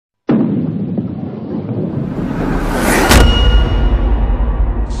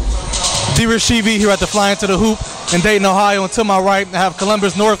D-Rashivi here at the Flyin To The Hoop in Dayton, Ohio. And to my right, I have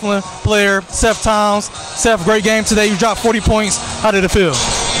Columbus Northland player Seth Towns. Seth, great game today. You dropped 40 points. How did it feel?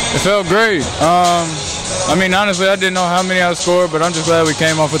 It felt great. I mean, honestly, I didn't know how many I scored, but I'm just glad we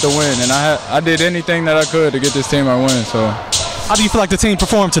came off with the win. And I did anything that I could to get this team our win. So, how do you feel like the team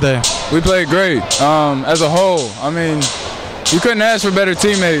performed today? We played great as a whole. I mean, you couldn't ask for better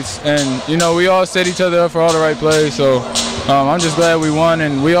teammates, and you know we all set each other up for all the right plays. So I'm just glad we won,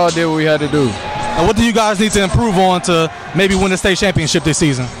 and we all did what we had to do. And what do you guys need to improve on to maybe win the state championship this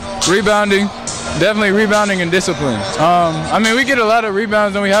season? Rebounding, definitely rebounding and discipline. I mean, we get a lot of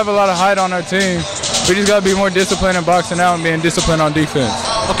rebounds and we have a lot of height on our team. We just got to be more disciplined in boxing out and being disciplined on defense.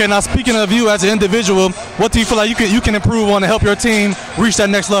 Okay, now speaking of you as an individual, what do you feel like you can improve on to help your team reach that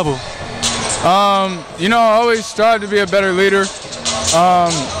next level? You know, I always strive to be a better leader,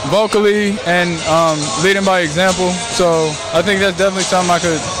 vocally and leading by example. So I think that's definitely something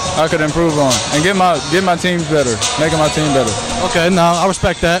I could improve on and get my teams better, making my team better. Okay, now I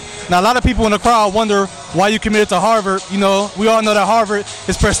respect that. Now a lot of people in the crowd wonder why you committed to Harvard. You know, we all know that Harvard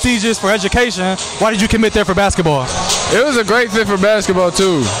is prestigious for education. Why did you commit there for basketball? It was a great fit for basketball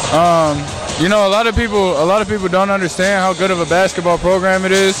too. You know, a lot of people don't understand how good of a basketball program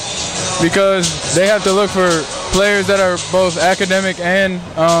it is because they have to look for players that are both academic and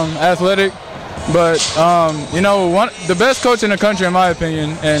athletic. But you know, the best coach in the country, in my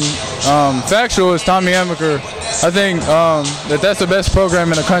opinion, and factual, is Tommy Amaker. I think that's the best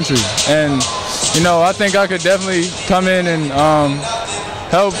program in the country, and you know, I think I could definitely come in and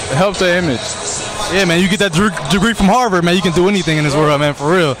help the image. Yeah, man, you get that degree from Harvard, man, you can do anything in this world, man,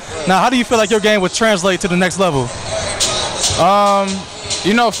 for real. Now, how do you feel like your game would translate to the next level?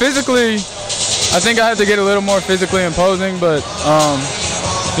 You know, physically, I think I have to get a little more physically imposing, but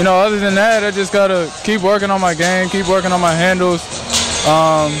you know, other than that, I just gotta keep working on my game, keep working on my handles,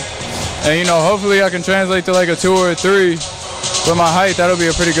 and you know, hopefully I can translate to like a 2 or a 3. With my height, that'll be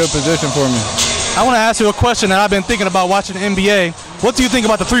a pretty good position for me. I want to ask you a question that I've been thinking about watching the NBA. What do you think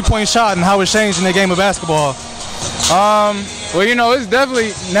about the three-point shot and how it's changed in the game of basketball? Well, you know, it's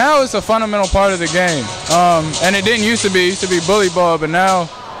definitely, now it's a fundamental part of the game. And it didn't used to be bully ball, but now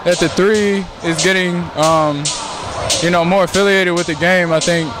that the 3 is getting, you know, more affiliated with the game, I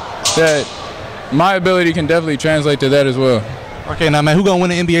think that my ability can definitely translate to that as well. Okay, now, man, who's going to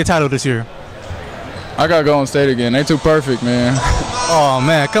win the NBA title this year? I got Golden State again. They too perfect, man. Oh,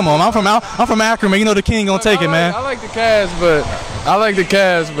 man, come on. I'm from Akron, man. You know the king going to take it, man. I like the Cavs,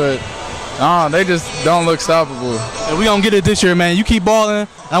 but they just don't look stoppable. Yeah, we going to get it this year, man. You keep balling.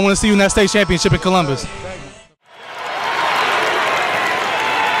 I want to see you in that state championship in Columbus.